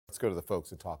go to the folks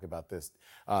to talk about this.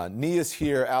 Nia's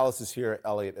here, Alice is here,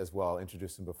 Elliot as well.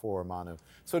 Introduced him before, Manu.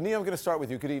 So Nia, I'm going to start with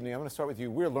you. Good evening. I'm going to start with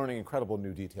you. We're learning incredible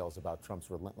new details about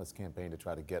Trump's relentless campaign to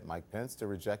try to get Mike Pence to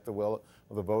reject the will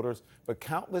of the voters. But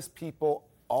countless people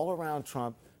all around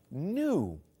Trump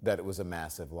knew that it was a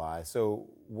massive lie. So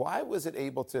why was it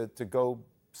able to go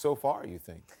so far, you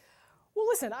think? Well,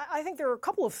 listen, I think there are a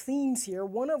couple of themes here,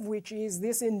 one of which is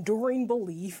this enduring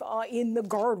belief in the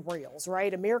guardrails,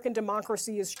 right? American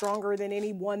democracy is stronger than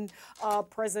any one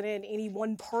president, any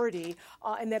one party,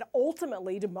 and that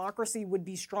ultimately democracy would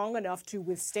be strong enough to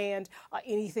withstand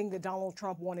anything that Donald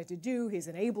Trump wanted to do, his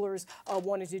enablers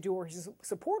wanted to do, or his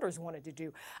supporters wanted to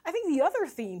do. I think the other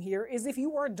theme here is if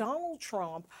you are Donald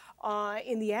Trump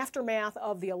in the aftermath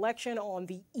of the election on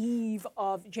the eve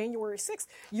of January 6th,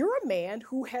 you're a man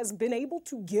who has been able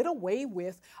to get away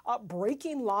with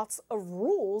breaking lots of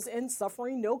rules and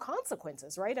suffering no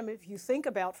consequences, right? I mean, if you think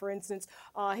about, for instance,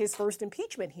 his first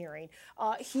impeachment hearing,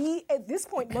 he at this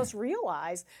point must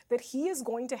realize that he is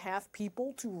going to have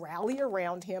people to rally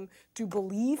around him, to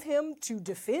believe him, to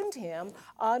defend him,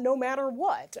 no matter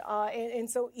what. And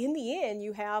so in the end,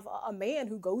 you have a man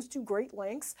who goes to great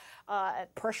lengths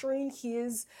at pressuring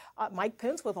his Mike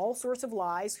Pence with all sorts of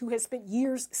lies, who has spent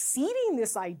years seeding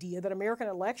this idea that American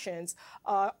elections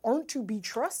aren't to be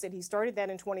trusted. He started that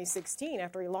in 2016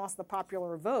 after he lost the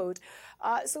popular vote.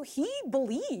 So he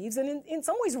believes, and in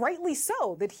some ways rightly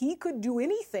so, that he could do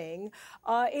anything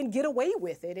and get away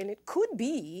with it. And it could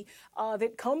be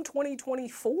that come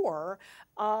 2024,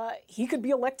 he could be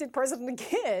elected president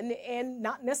again and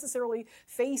not necessarily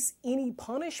face any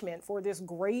punishment for this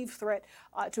grave threat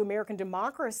to American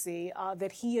democracy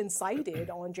that he incited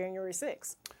on January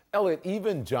 6th. Elliot,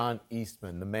 even John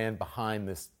Eastman, the man behind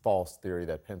this false theory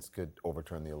that Pence could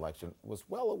overturn the election, was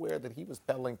well aware that he was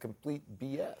peddling complete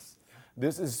BS.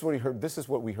 This is what he heard. This is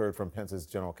what we heard from Pence's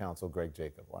general counsel, Greg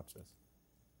Jacob. Watch this.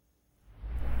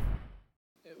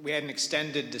 We had an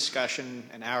extended discussion,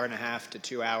 an hour and a half to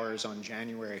 2 hours on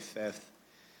January 5th.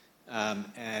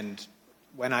 And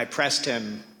when I pressed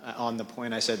him on the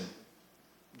point, I said,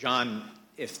 John,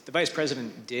 if the vice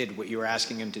president did what you were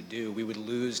asking him to do, we would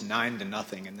lose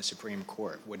 9-0 in the Supreme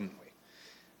Court, wouldn't we?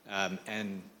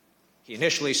 And he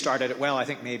initially started it, well, I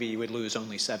think maybe you would lose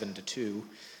only 7-2.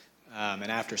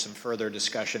 And after some further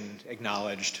discussion,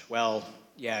 acknowledged, well,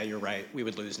 yeah, you're right, we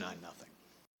would lose 9-0.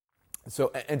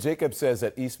 So, and Jacob says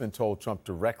that Eastman told Trump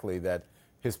directly that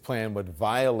his plan would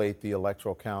violate the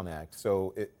Electoral Count Act.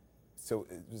 So it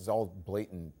was all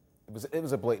blatant. It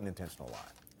was a blatant intentional lie.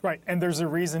 Right, and there's a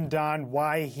reason, Don,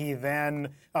 why he then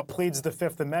pleads the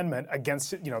Fifth Amendment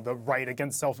against, the right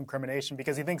against self-incrimination,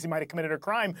 because he thinks he might have committed a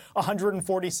crime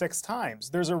 146 times.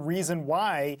 There's a reason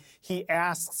why he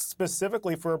asks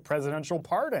specifically for a presidential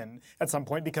pardon at some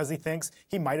point, because he thinks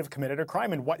he might have committed a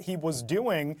crime. And what he was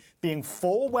doing, being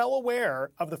full well aware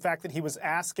of the fact that he was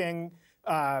asking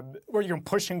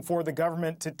pushing for the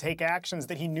government to take actions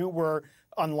that he knew were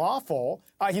unlawful,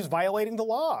 he's violating the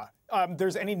law.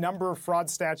 There's any number of fraud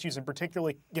statutes, and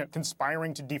particularly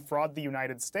conspiring to defraud the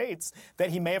United States,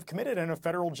 that he may have committed, and a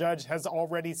federal judge has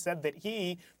already said that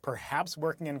he, perhaps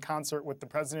working in concert with the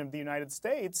President of the United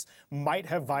States, might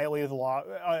have violated the law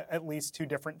at least 2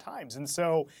 different times. And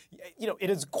so, it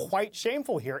is quite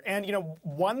shameful here. And,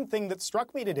 one thing that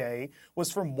struck me today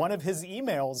was from one of his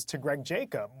emails to Greg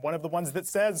Jacob, one of the ones that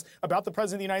says about the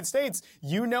President of the United States,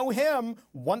 you know him,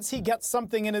 once he gets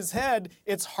something in his head,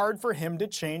 it's hard for him to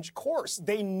change course.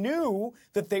 They knew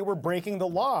that they were breaking the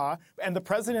law, and the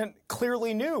president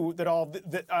clearly knew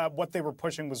that what they were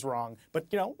pushing was wrong. But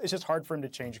it's just hard for him to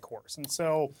change course. And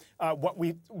so what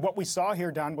we saw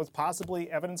here, Don, was possibly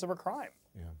evidence of a crime.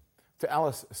 Yeah. To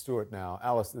Alice Stewart now.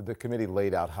 Alice, the committee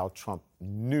laid out how Trump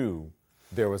knew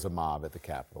there was a mob at the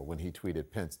Capitol when he tweeted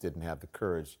Pence didn't have the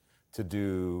courage to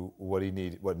do what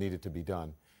needed to be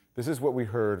done. This is what we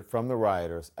heard from the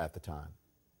rioters at the time.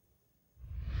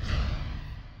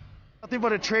 Nothing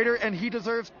but a traitor, and he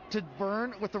deserves to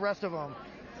burn with the rest of them.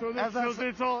 So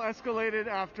it's all escalated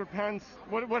after Pence.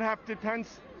 What happened to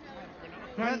Pence?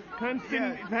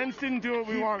 Pence didn't do what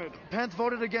we wanted. Pence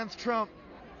voted against Trump.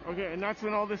 Okay, and that's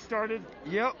when all this started?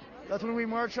 Yep, that's when we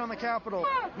marched on the Capitol.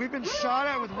 We've been shot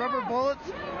at with rubber bullets,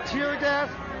 tear gas.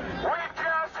 We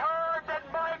just heard that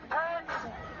Mike Pence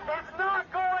is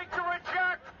not going to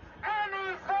reject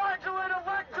any fraudulent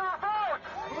elector vote.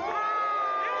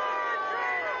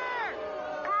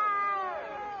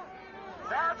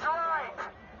 That's right.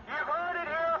 You heard it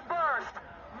here first.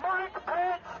 Mike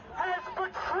Pence has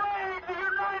betrayed the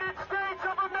United States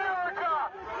of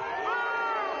America.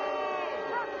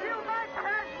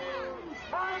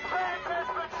 Mike Pence has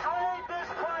betrayed this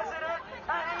president,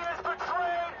 and he has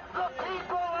betrayed the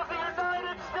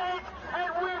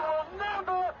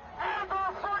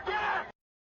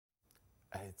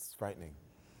frightening.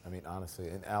 I mean, honestly.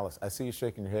 And Alice, I see you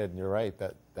shaking your head, and you're right.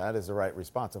 That is the right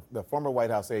response. The former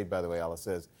White House aide, by the way, Alice,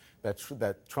 says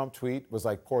that Trump tweet was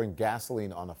like pouring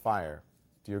gasoline on a fire.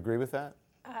 Do you agree with that?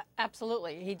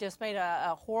 Absolutely. He just made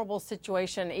a horrible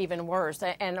situation even worse.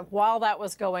 And while that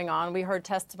was going on, we heard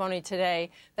testimony today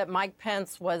that Mike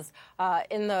Pence was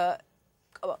in the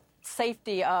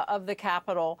safety of the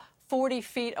Capitol, 40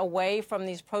 feet away from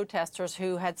these protesters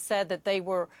who had said that they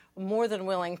were more than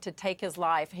willing to take his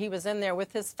life. He was in there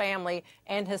with his family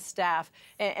and his staff.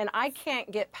 And I can't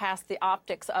get past the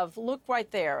optics of, look right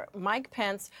there, Mike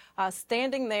Pence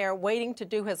standing there waiting to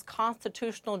do his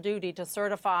constitutional duty to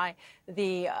certify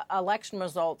the election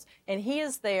results. And he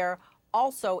is there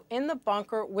also in the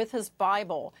bunker with his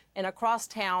Bible. And across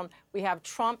town, we have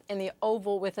Trump in the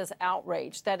Oval with his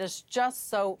outrage. That is just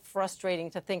so frustrating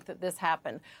to think that this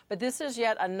happened. But this is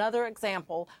yet another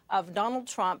example of Donald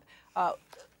Trump,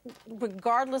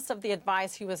 regardless of the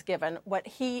advice he was given, what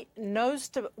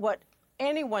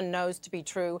anyone knows to be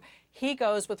true, he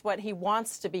goes with what he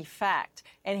wants to be fact.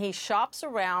 And he shops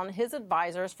around his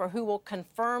advisors for who will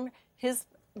confirm his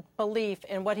belief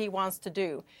in what he wants to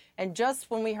do. And just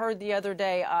when we heard the other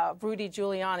day Rudy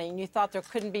Giuliani, and you thought there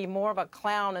couldn't be more of a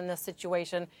clown in this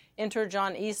situation, enter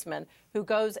John Eastman, who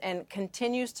goes and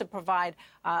continues to provide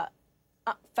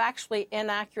factually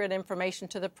inaccurate information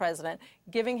to the president,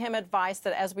 giving him advice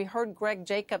that, as we heard Greg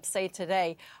Jacobs say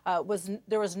today,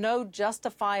 there was no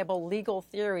justifiable legal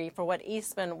theory for what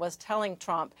Eastman was telling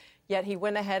Trump, yet he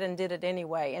went ahead and did it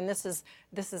anyway. And this is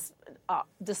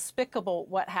despicable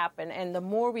what happened. And the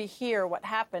more we hear what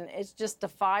happened, it just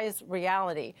defies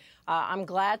reality. I'm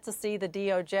glad to see the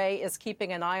DOJ is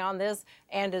keeping an eye on this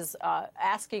and is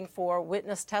asking for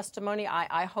witness testimony.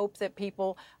 I hope that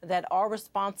people that are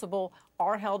responsible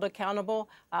are held accountable,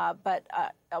 but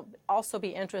I'll also be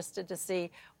interested to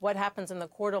see what happens in the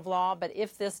court of law, but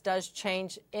if this does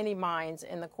change any minds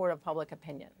in the court of public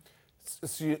opinion.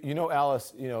 So you know,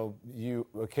 Alice, you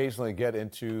occasionally get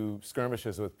into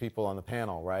skirmishes with people on the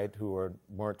panel, right, who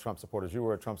weren't Trump supporters. You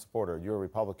were a Trump supporter. You're a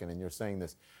Republican, and you're saying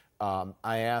this.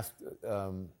 I asked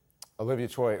Olivia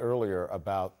Troy earlier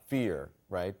about fear,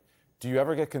 right? Do you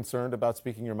ever get concerned about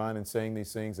speaking your mind and saying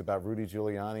these things about Rudy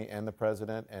Giuliani and the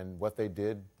president and what they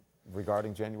did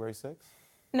regarding January 6th?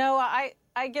 No,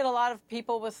 I get a lot of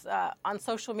people on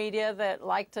social media that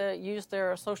like to use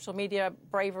their social media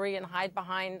bravery and hide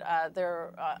behind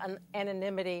their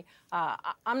anonymity.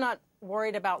 I'm not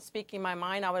worried about speaking my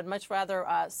mind. I would much rather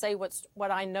say what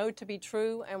I know to be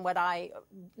true and what I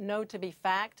know to be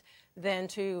fact than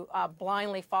to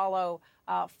blindly follow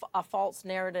a false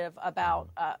narrative about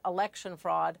election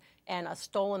fraud and a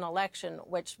stolen election,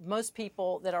 which most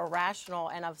people that are rational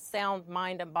and of sound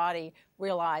mind and body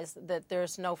realize that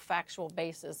there's no factual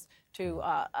basis to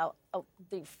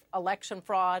the election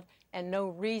fraud and no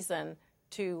reason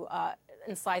to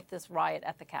incite this riot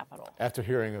at the Capitol. After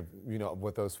hearing of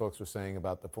what those folks were saying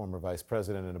about the former vice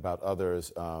president and about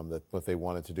others, that what they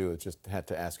wanted to do, it just had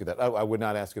to ask you that. I would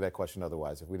not ask you that question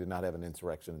otherwise if we did not have an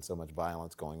insurrection and so much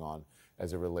violence going on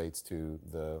as it relates to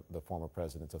the former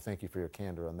president. So thank you for your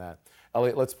candor on that.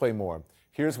 Elliot, let's play more.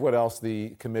 Here's what else the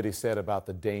committee said about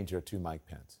the danger to Mike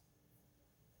Pence.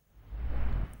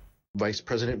 Vice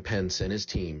President Pence and his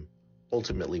team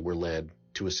ultimately were led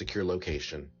to a secure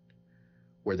location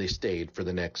where they stayed for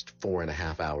the next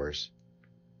 4.5 hours,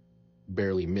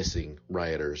 barely missing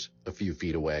rioters a few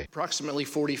feet away. Approximately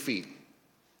 40 feet.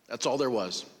 That's all there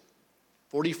was.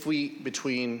 40 feet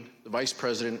between the vice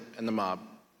president and the mob.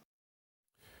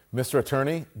 Mr.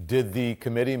 Attorney, did the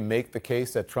committee make the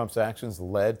case that Trump's actions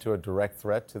led to a direct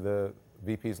threat to the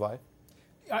VP's life?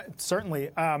 Certainly,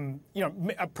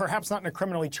 perhaps not in a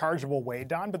criminally chargeable way,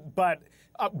 Don, but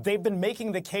they've been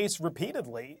making the case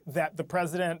repeatedly that the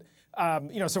president,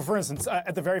 so for instance,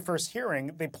 at the very first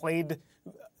hearing, they played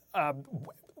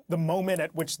the moment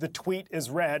at which the tweet is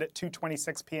read at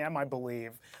 2:26 p.m., I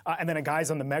believe, and then a guy's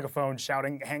on the megaphone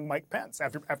shouting, "Hang Mike Pence,"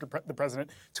 after the president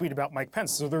tweeted about Mike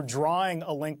Pence. So they're drawing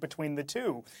a link between the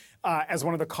two as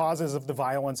one of the causes of the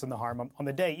violence and the harm on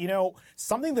the day.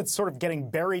 Something that's sort of getting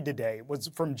buried today was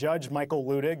from Judge Michael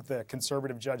Ludig, the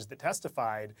conservative judge that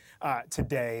testified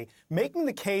today, making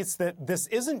the case that this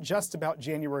isn't just about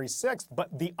January 6th,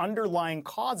 but the underlying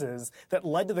causes that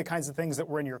led to the kinds of things that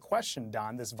were in your question,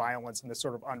 Don, this violence and this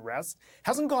sort of unrest. unrest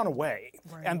hasn't gone away.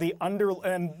 Right.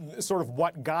 And sort of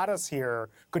what got us here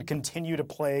could continue to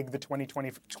plague the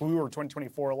 2022 or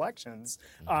 2024 elections.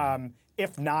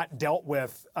 If not dealt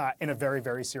with in a very,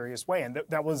 very serious way. And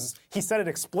that was, he said it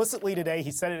explicitly today.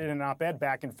 He said it in an op-ed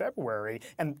back in February.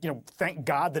 And, thank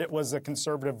God that it was a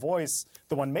conservative voice,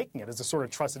 the one making it, as a sort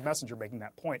of trusted messenger making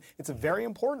that point. It's a very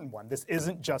important one. This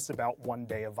isn't just about one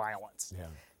day of violence. Yeah.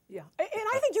 Yeah, and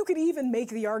I think you could even make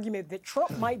the argument that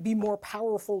Trump might be more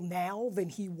powerful now than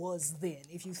he was then.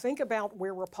 If you think about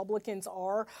where Republicans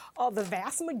are, the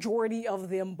vast majority of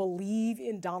them believe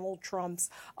in Donald Trump's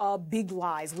big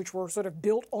lies, which were sort of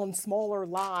built on smaller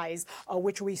lies,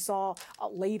 which we saw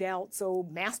laid out so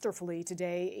masterfully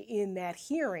today in that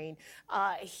hearing.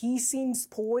 He seems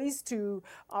poised to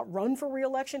run for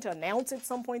re-election, to announce at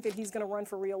some point that he's going to run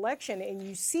for re-election. And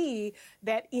you see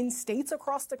that in states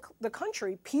across the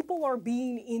country, people are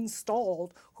being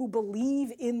installed who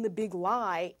believe in the big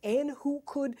lie and who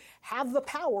could have the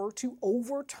power to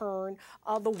overturn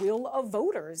the will of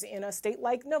voters in a state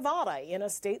like Nevada, in a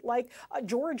state like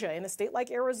Georgia, in a state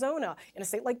like Arizona, in a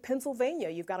state like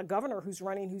Pennsylvania. You've got a governor who's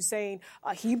running who's saying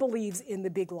he believes in the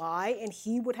big lie and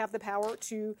he would have the power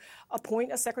to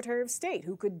appoint a Secretary of State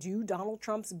who could do Donald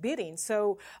Trump's bidding.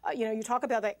 So, you talk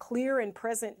about that clear and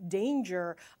present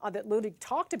danger that Ludwig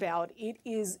talked about. It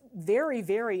is very,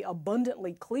 very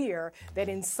abundantly clear that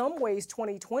in some ways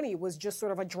 2020 was just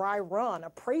sort of a dry run, a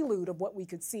prelude of what we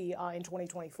could see in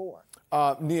 2024.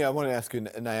 Nia, I want to ask you,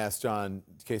 and I asked John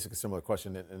Kasich a similar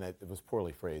question, and it was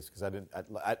poorly phrased because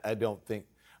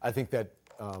I think that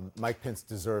Mike Pence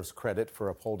deserves credit for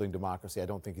upholding democracy. I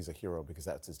don't think he's a hero because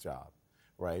that's his job,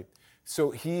 right?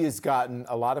 So he has gotten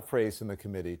a lot of praise from the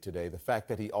committee today. The fact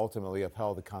that he ultimately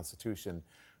upheld the Constitution.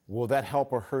 Will that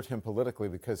help or hurt him politically?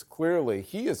 Because clearly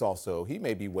he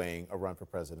may be weighing a run for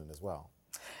president as well.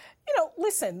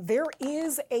 Listen, there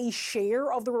is a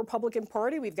share of the Republican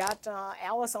Party. We've got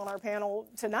Alice on our panel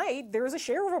tonight. There is a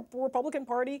share of a Republican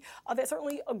Party that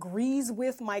certainly agrees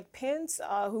with Mike Pence,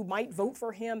 who might vote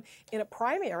for him in a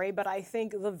primary. But I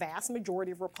think the vast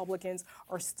majority of Republicans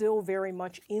are still very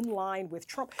much in line with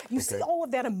Trump. You see all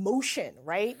of that emotion,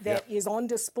 right, that is on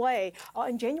display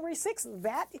on January 6th.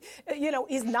 That,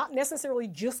 is not necessarily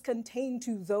just contained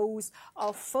to those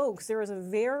folks. There is a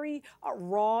very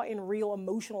raw and real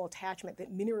emotional attachment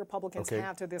that many Republicans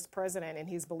have to this president and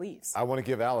his beliefs. I want to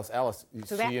give Alice,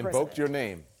 she invoked your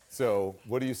name. So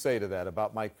what do you say to that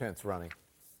about Mike Pence running?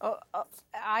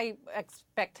 I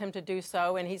expect him to do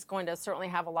so, and he's going to certainly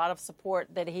have a lot of support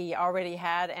that he already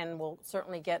had and will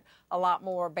certainly get a lot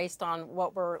more based on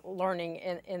what we're learning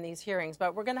in these hearings.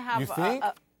 But we're going to have... You think?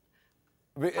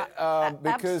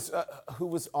 Because who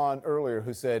was on earlier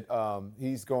who said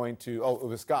he's going to... Oh, it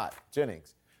was Scott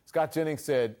Jennings. Scott Jennings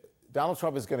said Donald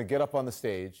Trump is going to get up on the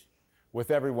stage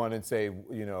with everyone and say,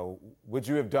 would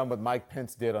you have done what Mike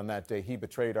Pence did on that day? He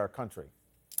betrayed our country.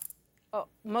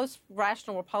 Most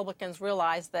rational Republicans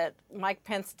realize that Mike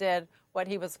Pence did what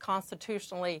he was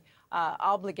constitutionally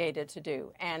obligated to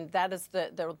do, and that is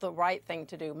the right thing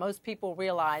to do. Most people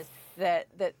realize that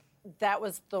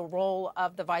was the role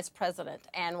of the vice president,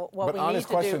 and what we need to do. But honest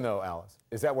question, though, Alice,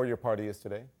 is that where your party is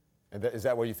today? And is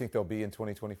that where you think they'll be in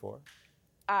 2024?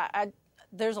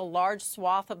 There's a large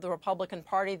swath of the Republican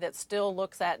Party that still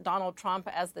looks at Donald Trump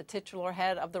as the titular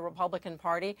head of the Republican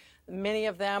Party. Many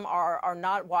of them are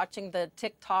not watching the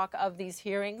TikTok of these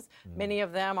hearings. Many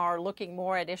of them are looking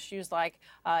more at issues like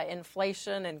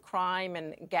inflation and crime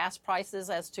and gas prices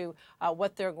as to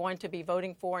what they're going to be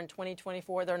voting for in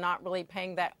 2024. They're not really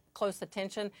paying that close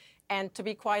attention. And to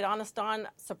be quite honest, Don,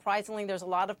 surprisingly, there's a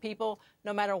lot of people,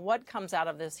 no matter what comes out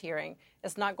of this hearing,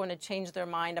 it's not going to change their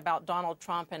mind about Donald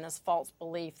Trump and his false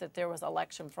belief that there was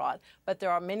election fraud. But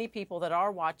there are many people that are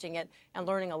watching it and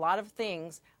learning a lot of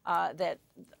things that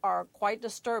are quite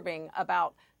disturbing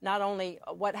about not only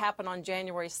what happened on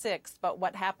January 6th, but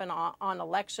what happened on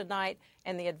election night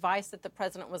and the advice that the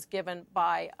president was given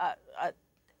by a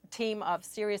team of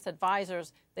serious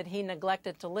advisors that he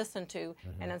neglected to listen to,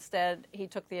 and instead he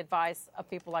took the advice of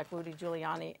people like Rudy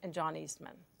Giuliani and John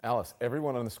Eastman. Alice,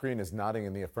 everyone on the screen is nodding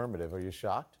in the affirmative. Are you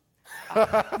shocked?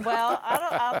 Well,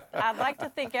 I'd like to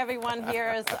think everyone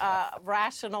here is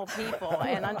rational people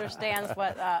and understands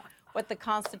what the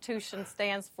Constitution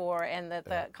stands for and that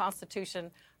the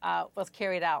Constitution was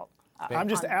carried out.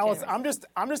 Alice, I'm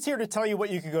just here to tell you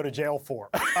what you could go to jail for.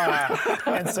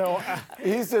 And so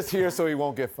he's just here so he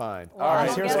won't get fined. Well, all right.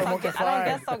 I don't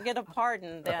guess I'll get a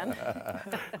pardon then.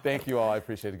 Thank you all. I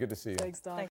appreciate it. Good to see you. Thanks, Don.